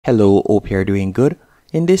Hello, hope you're doing good.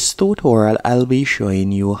 In this tutorial, I'll be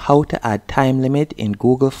showing you how to add time limit in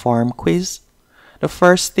Google Form quiz. The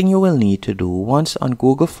first thing you will need to do once on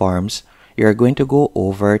Google Forms, you're going to go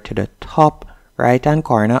over to the top right hand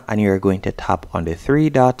corner and you're going to tap on the three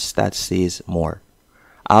dots that says more.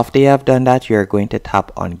 After you have done that, you're going to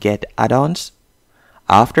tap on get add-ons.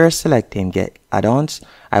 After selecting get add-ons,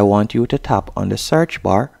 I want you to tap on the search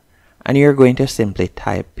bar and you're going to simply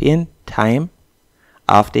type in time.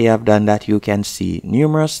 After you have done that, you can see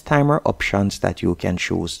numerous timer options that you can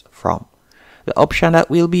choose from. The option that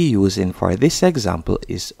we'll be using for this example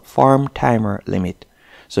is form timer limit.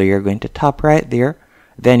 So you're going to tap right there.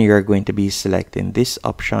 Then you're going to be selecting this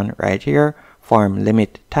option right here, form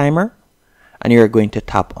limit timer. And you're going to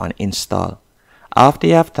tap on install. After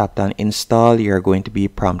you have tapped on install, you're going to be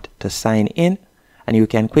prompted to sign in. And you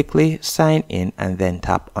can quickly sign in and then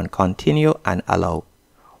tap on continue and allow.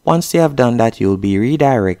 Once you have done that, you'll be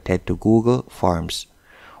redirected to Google Forms.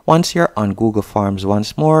 Once you're on Google Forms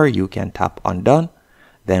once more, you can tap on done.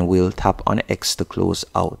 Then we'll tap on X to close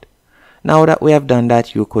out. Now that we have done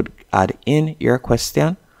that, you could add in your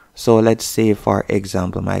question. So let's say, for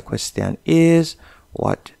example, my question is,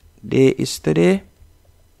 what day is today?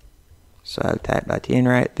 So I'll type that in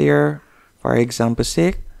right there for example's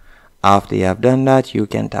sake. After you have done that, you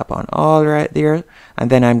can tap on all right there. And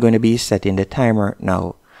then I'm going to be setting the timer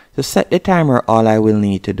now. To set the timer, all I will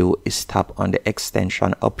need to do is tap on the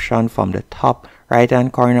extension option from the top right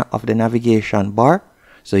hand corner of the navigation bar.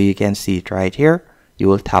 So you can see it right here. You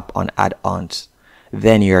will tap on add-ons.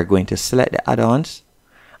 Then you're going to select the add-ons.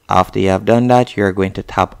 After you have done that, you're going to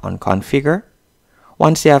tap on configure.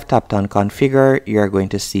 Once you have tapped on configure, you're going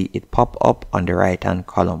to see it pop up on the right hand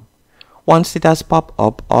column. Once it has popped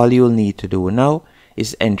up, all you'll need to do now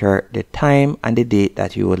is enter the time and the date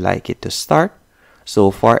that you would like it to start.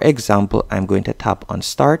 So for example, I'm going to tap on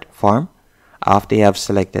start form. After you have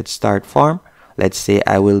selected start form, let's say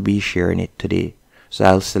I will be sharing it today. So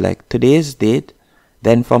I'll select today's date.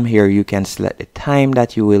 Then from here, you can select the time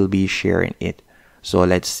that you will be sharing it. So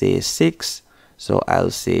let's say 6. So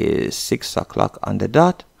I'll say 6 o'clock on the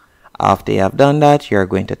dot. After you have done that, you're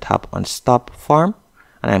going to tap on stop form.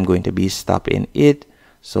 And I'm going to be stopping it.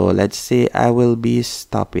 So let's say I will be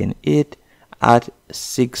stopping it at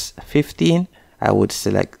 6:15. I would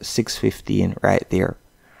select 6:15 right there.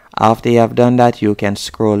 After you have done that, you can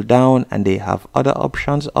scroll down and they have other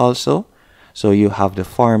options also. So you have the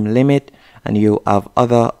form limit and you have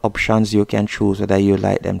other options you can choose whether you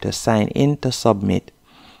like them to sign in to submit.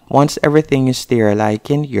 Once everything is to your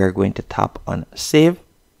liking, you're going to tap on save.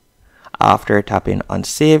 After tapping on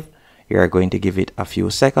save, you're going to give it a few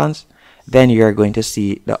seconds. Then you're going to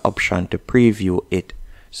see the option to preview it.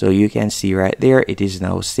 So you can see right there, it is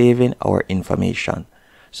now saving our information.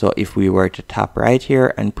 So if we were to tap right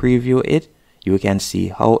here and preview it, you can see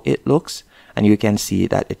how it looks. And you can see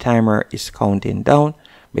that the timer is counting down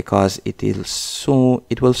because it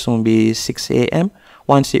will soon be 6 a.m.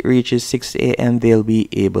 Once it reaches 6 a.m., they'll be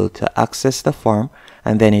able to access the form.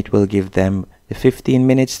 And then it will give them the 15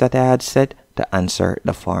 minutes that I had set to answer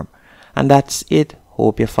the form. And that's it.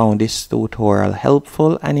 Hope you found this tutorial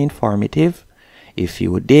helpful and informative. If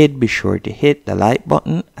you did, be sure to hit the like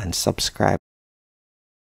button and subscribe.